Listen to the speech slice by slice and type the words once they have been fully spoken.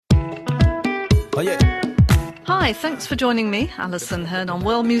Hi, thanks for joining me, Alison Hearn, on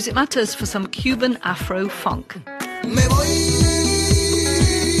World Music Matters for some Cuban Afro-Funk. Me voy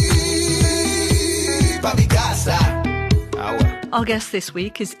pa mi casa. Our guest this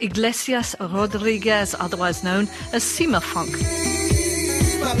week is Iglesias Rodriguez, otherwise known as Cimafunk.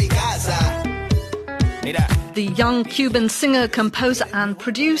 Pa mi casa. Mira. The young Cuban singer, composer and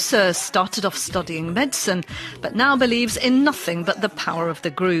producer started off studying medicine, but now believes in nothing but the power of the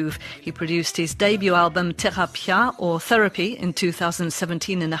groove. He produced his debut album Terapia, or Therapy, in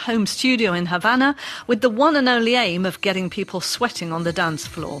 2017 in a home studio in Havana, with the one and only aim of getting people sweating on the dance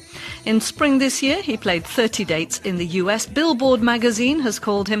floor. In spring this year, he played 30 dates in the US. Billboard magazine has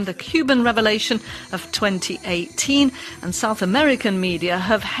called him the Cuban revelation of 2018, and South American media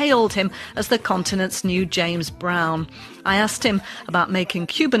have hailed him as the continent's new James Brown. I asked him about making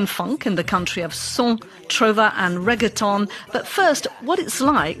Cuban funk in the country of son, trova and reggaeton, but first, what it's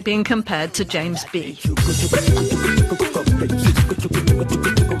like being compared to James B.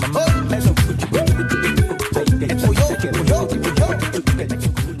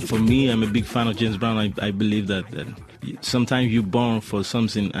 For me, I'm a big fan of James Brown. I believe that sometimes you're born for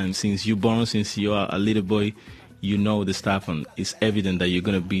something, and since you are a little boy, you know the stuff, and it's evident that you're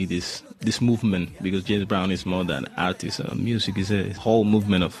going to be this movement, because James Brown is more than an artist. Music is a whole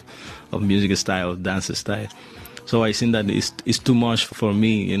movement of music style, dance style. So I think that it's too much for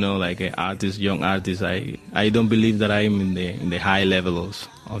me, you know, like an artist, young artist. I don't believe that I'm in the high levels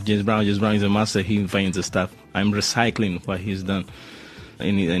of James Brown. James Brown is a master. He invents the stuff. I'm recycling what he's done.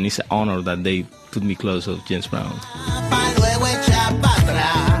 And it's an honor that they put me close to James Brown.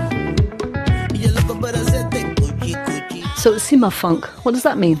 So Cimafunk, what does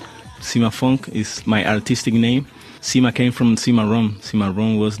that mean? Cimafunk is my artistic name. Cima came from Cimarron.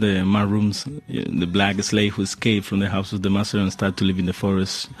 Cimarron was the Maroons, the black slave who escaped from the house of the master and started to live in the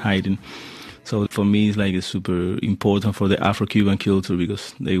forest, hiding. So for me, it's like super important for the Afro-Cuban culture,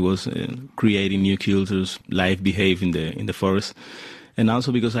 because they was creating new cultures, life behave in the forest. And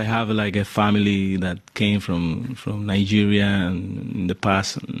also because I have like a family that came from Nigeria and in the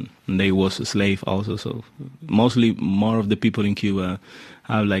past, and they was a slave also. So mostly more of the people in Cuba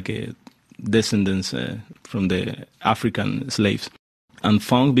have like a descendants from the African slaves. And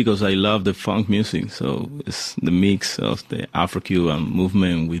funk, because I love the funk music. So it's the mix of the Afro-Cuban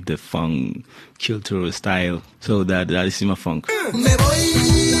movement with the funk cultural style. So that is Cimafunk. Me voy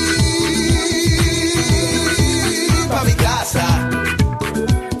pa mi casa.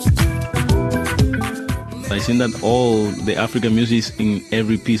 I think that all the African music is in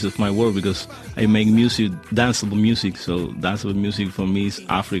every piece of my work, because I make music, danceable music. So danceable music for me is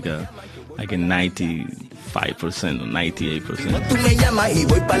Africa, like a 95% or 98%. Tú me llamas y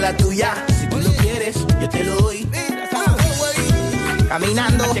voy pa la tuya. Si tú lo quieres, yo te lo doy.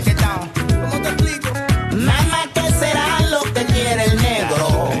 Caminando. ¿Cómo te explico? Mamá, ¿qué será lo que quiere el negro?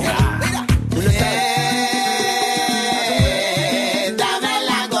 Tú lo sabes. Dame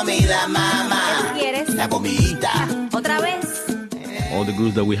la comida, mamá. La comidita. Otra vez. All the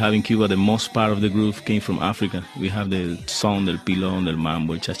grooves that we have in Cuba, the most part of the groove came from Africa. We have the son del pilón, del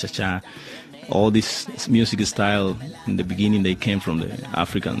mambo, el cha-cha-cha. All this music style, in the beginning, they came from the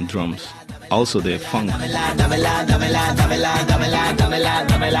African drums. Also the funk.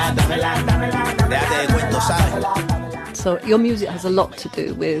 So your music has a lot to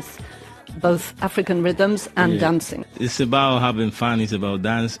do with both African rhythms and dancing. It's about having fun, it's about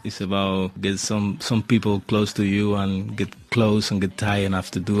dance, it's about get some people close to you and get close and get tired and have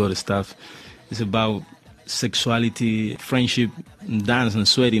to do other stuff. It's about sexuality, friendship, dance and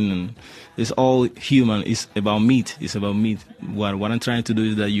sweating, and it's all human. It's about meat. It's about meat. What I'm trying to do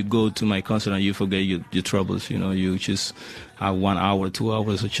is that you go to my concert and you forget your troubles. You know, you just have 1 hour, 2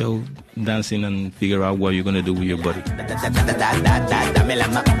 hours of show dancing and figure out what you're gonna do with your body.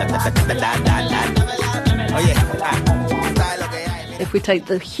 If we take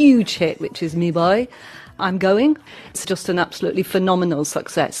the huge hit, which is Mi Boy, I'm Going, it's just an absolutely phenomenal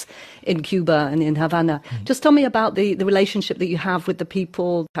success in Cuba and in Havana. Just tell me about the relationship that you have with the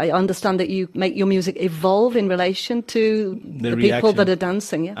people. I understand that you make your music evolve in relation to the people that are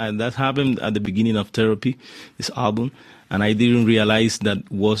dancing. Yeah? And that happened at the beginning of Therapy, this album. And I didn't realize that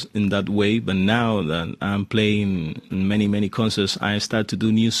was in that way. But now that I'm playing many, many concerts, I start to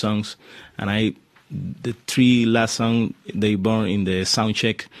do new songs. And the 3 last songs, they born in the sound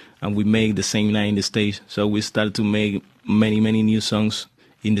check. And we make the same night in the stage. So we started to make many, many new songs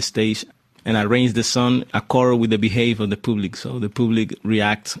in the stage. and arrange the song according with the behavior of the public. So the public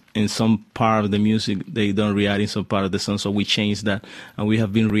reacts in some part of the music, they don't react in some part of the song. So we change that, and we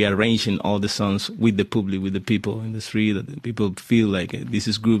have been rearranging all the songs with the public, with the people in the street. That the people feel like this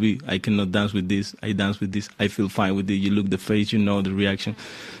is groovy. I cannot dance with this. I dance with this. I feel fine with it. You look the face, you know the reaction.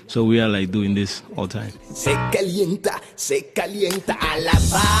 So we are like doing this all the time. Se calienta,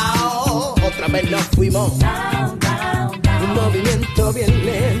 alabao. Otra vez nos fuimos. Un movimiento bien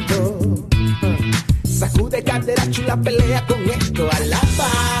lento. Sacude cadera, chula, pelea con esto,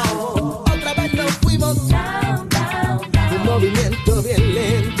 alabao. Otra vez nos fuimos. Un movimiento bien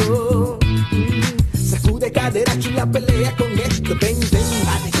lento. Sacude cadera, chula, pelea con esto, ven, ven.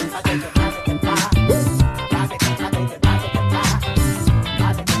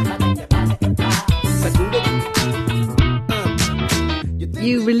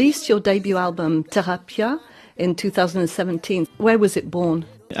 You released your debut album, Terapia, in 2017. Where was it born?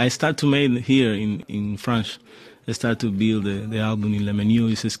 I started to make it here in France. I started to build the album in Le Menu.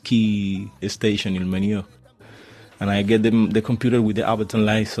 It's a ski station in Le Menu. And I get the computer with the Ableton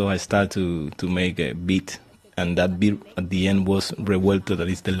Live, so I start to make a beat. And that beat at the end was Revuelto, that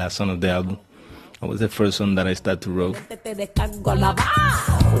is the last song of the album. That was the first song that I started to write.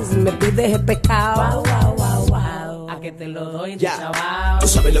 Ya. Tú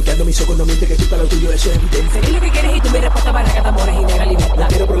sabes lo que ando, mi soco no miente, que tú para lo tuyo, eso es evidente. Sé lo que quieres y tú me respuesta para que te amores y negra libertad. No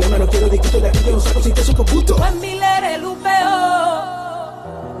quiero problema, no quiero discutir, de aquí yo no saco si te supo puto. Juan Miller, el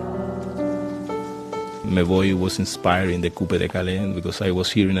Me Voy was inspired in the Coupe de Calais because I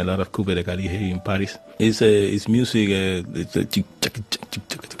was hearing a lot of Coupe de Calais here in Paris. It's music.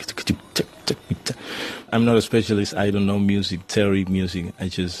 I'm not a specialist. I don't know music, theory music. I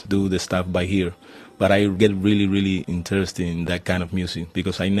just do the stuff by ear. But I get really, really interested in that kind of music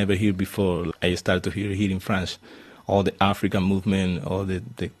because I never hear before. I start to hear here in France. All the African movement, all the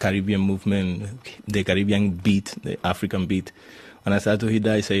Caribbean movement, the Caribbean beat, the African beat. When I start to hear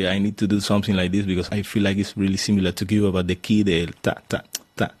that, I say, I need to do something like this because I feel like it's really similar to Cuba, but the key, the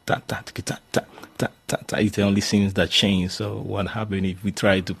ta-ta-ta-ta-ta-ta, ta-ta-ta-ta-ta, it's the only things that change. So what happened if we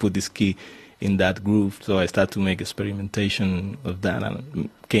try to put this key in that groove? So I start to make experimentation of that and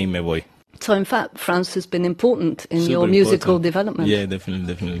came a boy. So in fact, France has been important in Super your musical important. development. Yeah,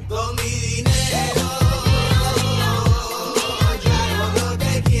 definitely.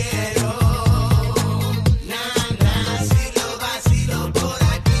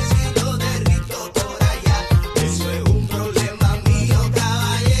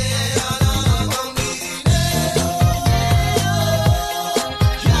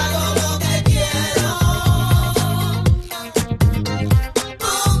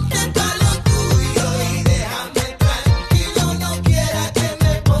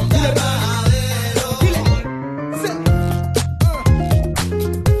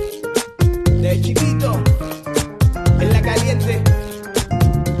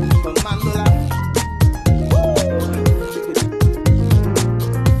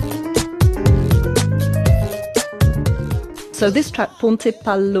 So this track, Ponte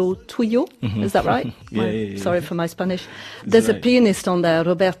Palo Tuyo, is that right? Yeah. Sorry for my Spanish. There's a pianist on there,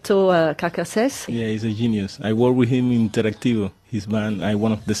 Roberto Cacases. Yeah, he's a genius. I work with him in Interactivo, his band. I'm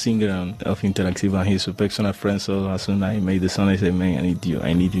one of the singers of Interactivo, and he's a personal friend. So as soon as I made the song, I said, man, I need you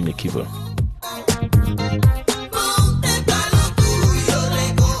in the keyboard.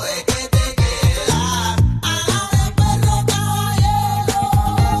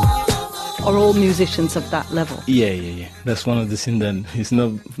 Are all musicians of that level? Yeah. That's one of the things that it's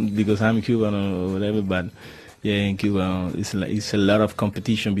not because I'm Cuban or whatever, but yeah, in Cuba it's a lot of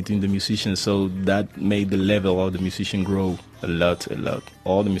competition between the musicians, so that made the level of the musician grow a lot.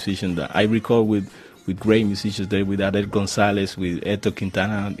 All the musicians that I record with great musicians there, with Adel Gonzalez, with Eto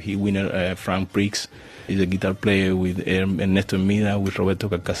Quintana, he winner Frank Prix. He's a guitar player with Ernesto Mida, with Roberto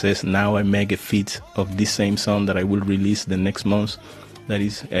Cacases. Now I make a feat of this same song that I will release the next month. That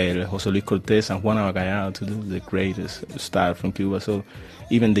is José Luis Cortés and Juana Bacallao, the greatest star from Cuba. So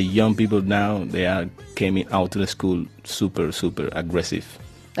even the young people now, they are coming out to the school super aggressive.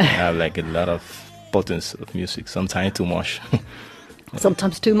 They have like a lot of potency of music, sometimes too much.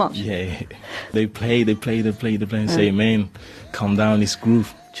 Sometimes too much? Yeah. They play and say, man, calm down, it's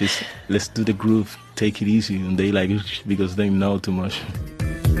groove. Just let's do the groove, take it easy. And they like it because they know too much.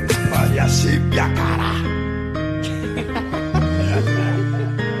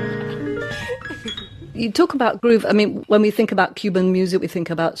 You talk about groove. I mean, when we think about Cuban music, we think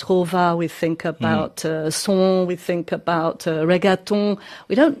about trova, we think about son, we think about reggaeton.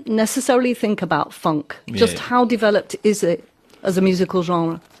 We don't necessarily think about funk. Yeah. Just how developed is it as a musical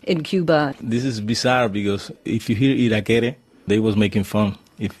genre in Cuba? This is bizarre because if you hear Irakere, they was making fun.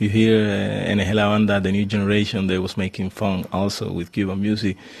 If you hear Enejela Banda, the new generation, they was making funk also with Cuban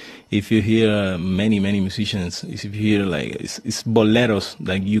music. If you hear many musicians, if you hear like it's boleros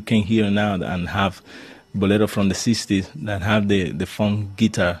that you can hear now and have bolero from the 60s that have the funk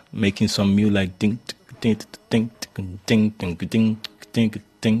guitar making some music like ding ding ding ding ding ding ding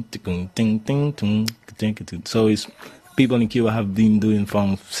ding ding ding ding ding. So it's people in Cuba have been doing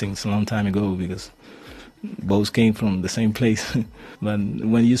funk since a long time ago because both came from the same place. But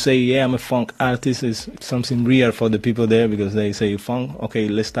when you say, yeah, I'm a funk artist, it's something real for the people there because they say funk, okay,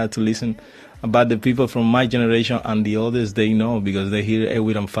 let's start to listen. But the people from my generation and the others, they know because they hear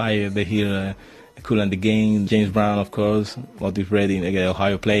Edwin on Fire, they hear Cool and the Game, James Brown, of course, Otis Redding, the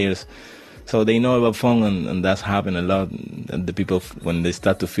Ohio Players. So they know about funk, and that's happened a lot. And the people, when they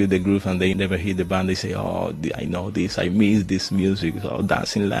start to feel the groove and they never hear the band, they say, oh, I know this, I miss this music, oh,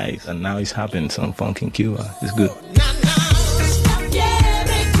 dancing lights. And now it's happening, some funk in Cuba. It's good.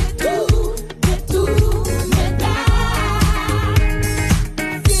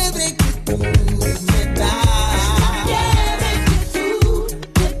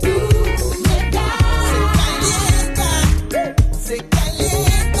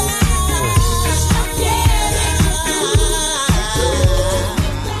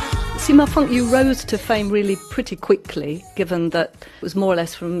 Cimafunk, you rose to fame really pretty quickly, given that it was more or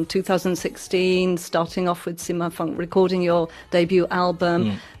less from 2016, starting off with Cimafunk, recording your debut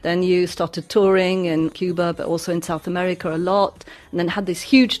album. Then you started touring in Cuba, but also in South America a lot, and then had this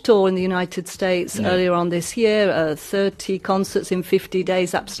huge tour in the United States earlier on this year, 30 concerts in 50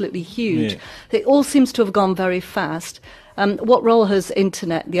 days, absolutely huge. It all seems to have gone very fast. What role has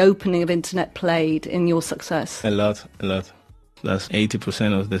internet, the opening of internet, played in your success? A lot. That's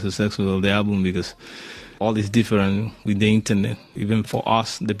 80% of the success of the album because all is different with the internet. Even for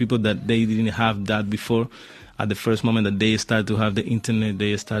us, the people that they didn't have that before, at the first moment that they start to have the internet,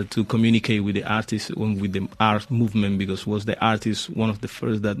 they start to communicate with the artists, with the art movement, because was the artist one of the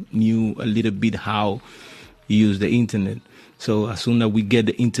first that knew a little bit how to use the internet. So as soon as we get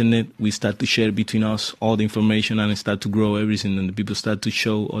the internet, we start to share between us all the information and start to grow everything, and the people start to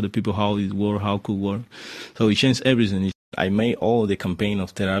show other people how it works, how it could work. So it changed everything. I made all the campaign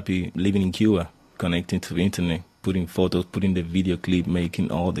of therapy living in Cuba, connecting to the internet, putting photos, putting the video clip,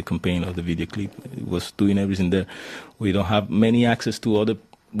 making all the campaign of the video clip. It was doing everything there. We don't have many access to other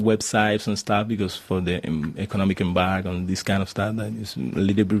websites and stuff because for the economic embargo and this kind of stuff, that is a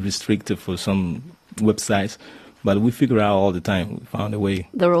little bit restricted for some websites. But we figure out all the time. We found a way.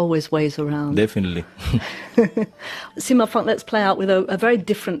 There are always ways around. Definitely. Cimafunk, let's play out with a very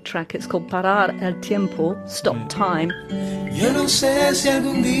different track. It's called Parar el Tiempo, Stop Time. Yo no sé si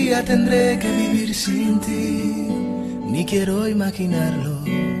algún día tendré que vivir sin ti, ni quiero imaginarlo.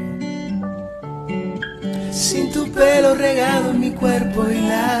 Sin tu pelo regado en mi cuerpo y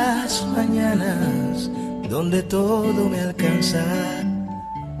las mañanas donde todo me alcanza.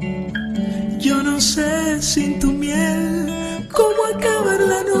 Yo no sé sin tu miel cómo acabar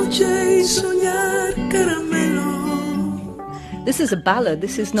la noche y soñar caramelo. This is a ballad.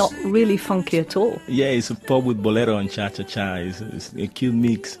 This is not really funky at all. Yeah, it's a pop with bolero and cha-cha-cha. It's a cute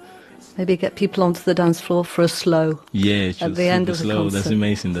mix. Maybe get people onto the dance floor for a slow. Yeah, at the end of the slow. concert.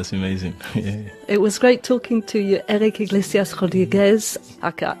 That's amazing. Yeah. It was great talking to you, Eric Iglesias Rodriguez,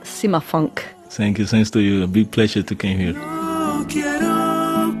 aka Cimafunk. Thank you. Thanks to you. A big pleasure to come here. No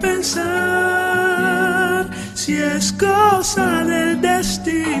quiero pensar si es cosa del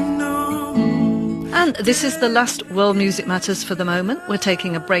destino. And this is the last World Music Matters for the moment. We're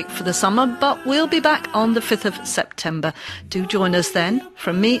taking a break for the summer, but we'll be back on the 5th of September. Do join us then.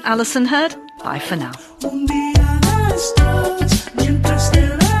 From me, Alison Hurd, bye for now. Un día de estos